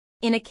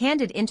In a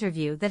candid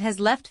interview that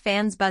has left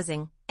fans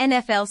buzzing,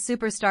 NFL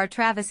superstar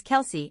Travis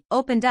Kelce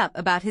opened up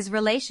about his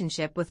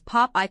relationship with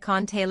pop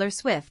icon Taylor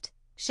Swift,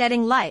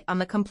 shedding light on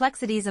the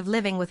complexities of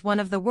living with one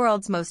of the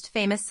world's most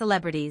famous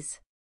celebrities.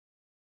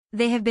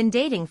 They have been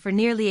dating for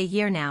nearly a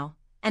year now,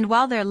 and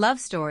while their love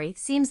story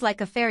seems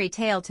like a fairy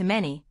tale to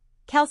many,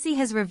 Kelce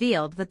has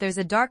revealed that there's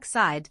a dark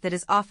side that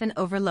is often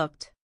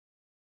overlooked.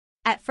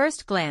 At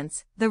first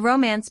glance, the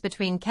romance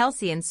between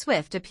Kelce and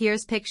Swift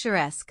appears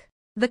picturesque.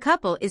 The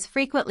couple is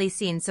frequently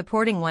seen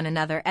supporting one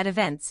another at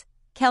events,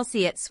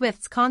 Kelce at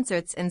Swift's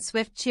concerts and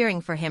Swift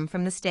cheering for him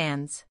from the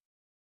stands.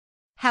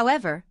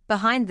 However,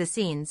 behind the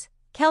scenes,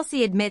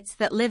 Kelce admits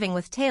that living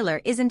with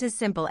Taylor isn't as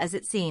simple as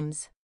it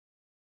seems.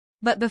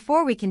 But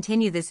before we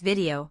continue this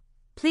video,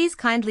 please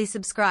kindly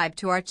subscribe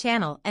to our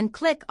channel and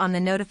click on the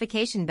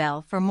notification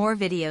bell for more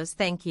videos.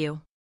 Thank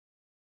you.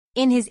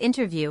 In his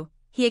interview,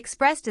 he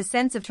expressed a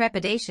sense of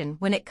trepidation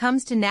when it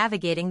comes to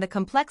navigating the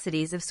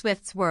complexities of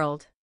Swift's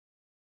world.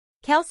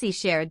 Kelce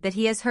shared that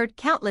he has heard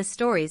countless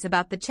stories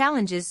about the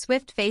challenges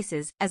Swift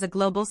faces as a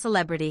global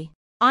celebrity.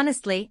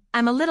 "Honestly,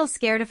 I'm a little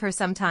scared of her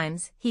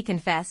sometimes," he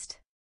confessed.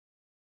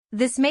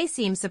 This may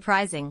seem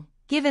surprising,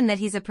 given that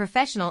he's a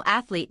professional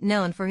athlete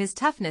known for his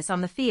toughness on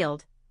the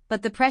field,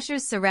 but the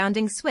pressures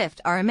surrounding Swift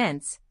are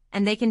immense,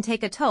 and they can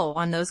take a toll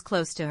on those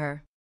close to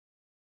her.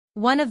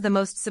 One of the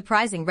most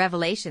surprising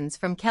revelations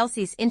from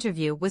Kelce's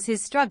interview was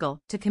his struggle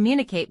to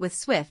communicate with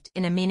Swift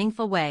in a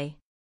meaningful way.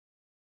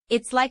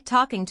 "It's like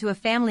talking to a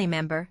family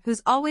member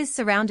who's always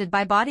surrounded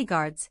by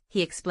bodyguards,"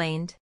 he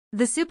explained.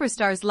 The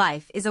superstar's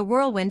life is a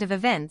whirlwind of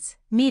events,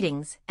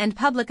 meetings, and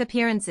public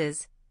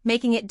appearances,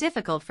 making it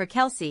difficult for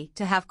Kelce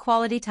to have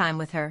quality time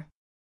with her.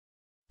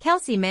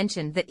 Kelce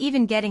mentioned that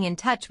even getting in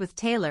touch with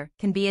Taylor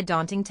can be a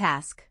daunting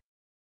task.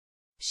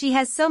 "She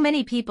has so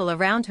many people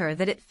around her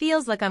that it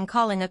feels like I'm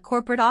calling a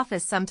corporate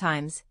office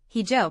sometimes,"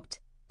 he joked,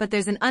 but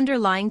there's an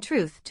underlying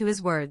truth to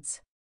his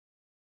words.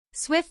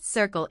 Swift's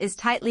circle is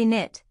tightly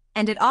knit,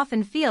 and it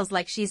often feels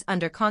like she's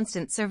under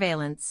constant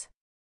surveillance.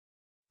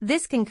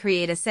 This can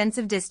create a sense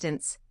of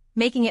distance,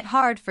 making it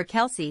hard for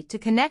Kelce to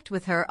connect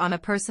with her on a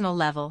personal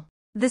level.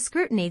 The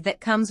scrutiny that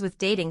comes with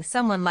dating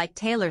someone like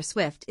Taylor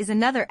Swift is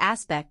another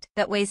aspect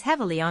that weighs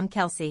heavily on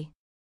Kelce.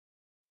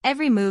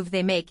 Every move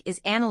they make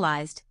is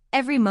analyzed,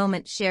 every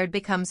moment shared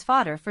becomes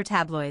fodder for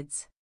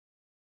tabloids.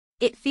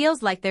 "It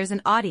feels like there's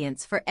an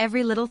audience for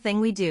every little thing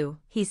we do,"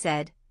 he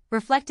said,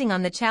 reflecting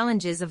on the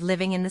challenges of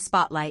living in the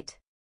spotlight.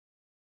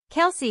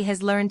 Kelce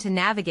has learned to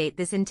navigate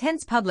this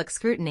intense public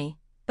scrutiny,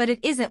 but it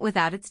isn't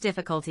without its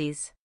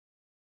difficulties.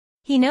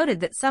 He noted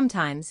that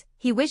sometimes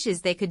he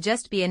wishes they could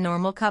just be a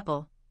normal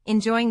couple,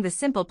 enjoying the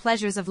simple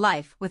pleasures of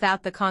life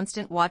without the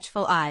constant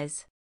watchful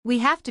eyes. "We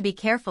have to be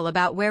careful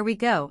about where we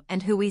go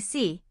and who we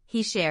see,"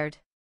 he shared.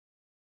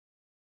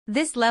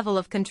 This level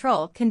of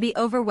control can be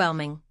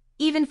overwhelming,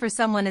 even for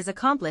someone as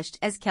accomplished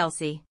as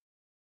Kelce.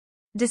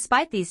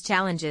 Despite these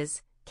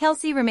challenges,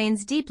 Kelce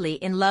remains deeply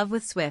in love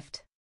with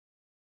Swift.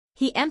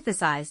 He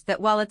emphasized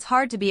that while it's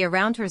hard to be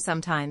around her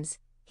sometimes,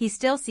 he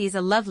still sees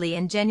a lovely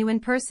and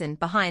genuine person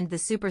behind the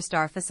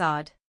superstar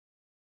facade.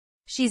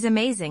 "She's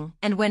amazing,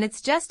 and when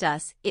it's just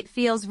us, it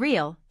feels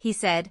real," he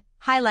said,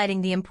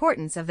 highlighting the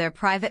importance of their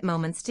private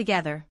moments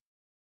together.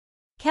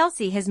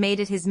 Kelce has made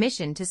it his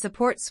mission to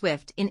support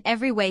Swift in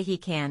every way he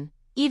can,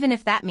 even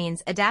if that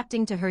means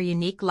adapting to her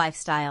unique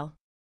lifestyle.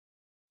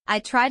 "I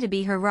try to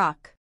be her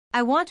rock.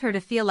 I want her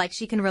to feel like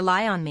she can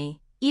rely on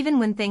me, even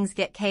when things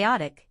get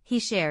chaotic," he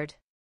shared.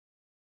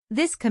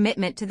 This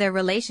commitment to their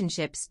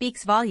relationship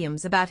speaks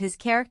volumes about his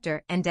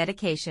character and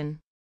dedication.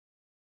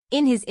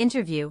 In his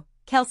interview,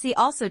 Kelce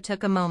also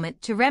took a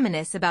moment to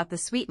reminisce about the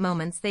sweet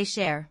moments they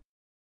share.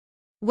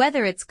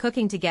 Whether it's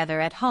cooking together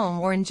at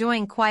home or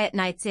enjoying quiet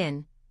nights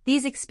in,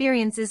 these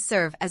experiences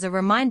serve as a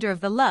reminder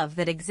of the love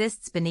that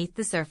exists beneath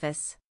the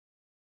surface.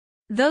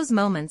 "Those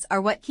moments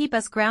are what keep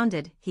us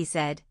grounded," he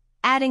said,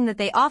 adding that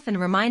they often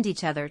remind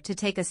each other to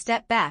take a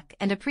step back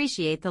and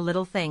appreciate the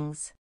little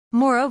things.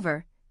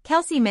 Moreover,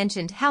 Kelce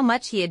mentioned how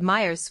much he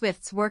admires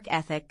Swift's work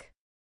ethic.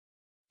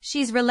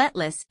 "She's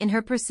relentless in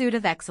her pursuit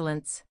of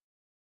excellence.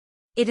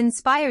 It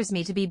inspires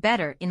me to be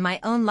better in my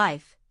own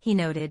life," he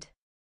noted.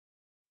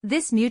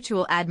 This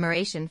mutual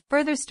admiration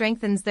further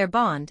strengthens their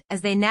bond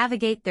as they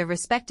navigate their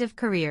respective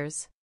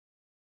careers.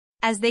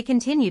 As they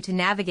continue to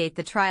navigate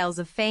the trials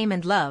of fame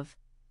and love,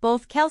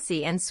 both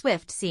Kelce and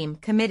Swift seem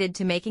committed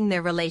to making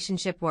their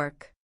relationship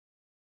work.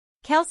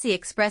 Kelce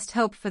expressed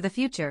hope for the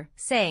future,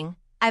 saying,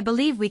 "I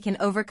believe we can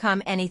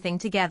overcome anything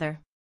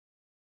together."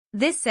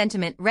 This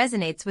sentiment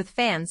resonates with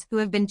fans who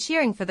have been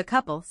cheering for the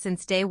couple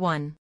since day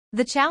one.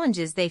 The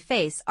challenges they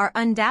face are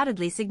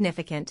undoubtedly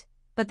significant,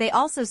 but they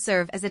also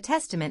serve as a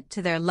testament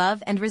to their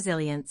love and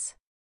resilience.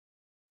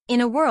 In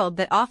a world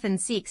that often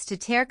seeks to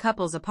tear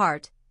couples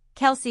apart,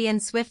 Kelce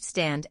and Swift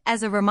stand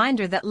as a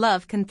reminder that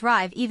love can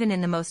thrive even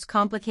in the most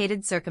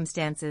complicated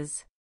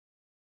circumstances.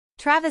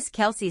 Travis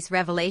Kelce's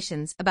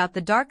revelations about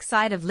the dark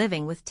side of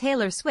living with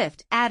Taylor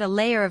Swift add a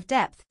layer of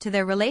depth to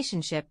their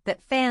relationship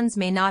that fans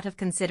may not have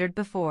considered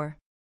before.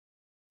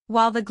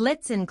 While the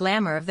glitz and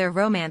glamour of their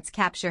romance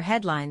capture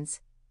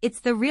headlines, it's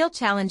the real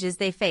challenges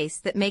they face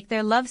that make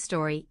their love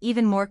story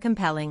even more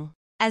compelling.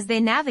 As they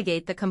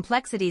navigate the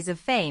complexities of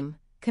fame,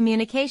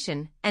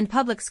 communication, and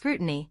public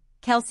scrutiny,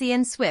 Kelce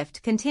and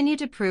Swift continue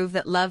to prove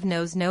that love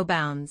knows no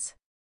bounds.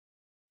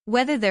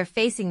 Whether they're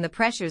facing the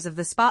pressures of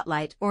the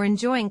spotlight or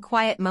enjoying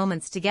quiet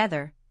moments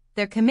together,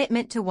 their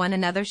commitment to one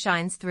another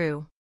shines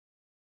through.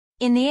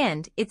 In the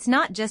end, it's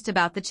not just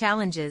about the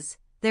challenges,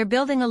 they're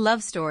building a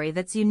love story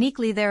that's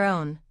uniquely their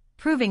own,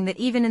 proving that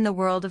even in the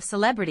world of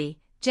celebrity,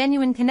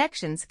 genuine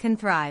connections can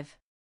thrive.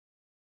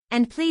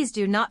 And please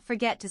do not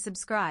forget to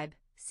subscribe.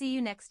 See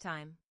you next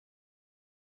time.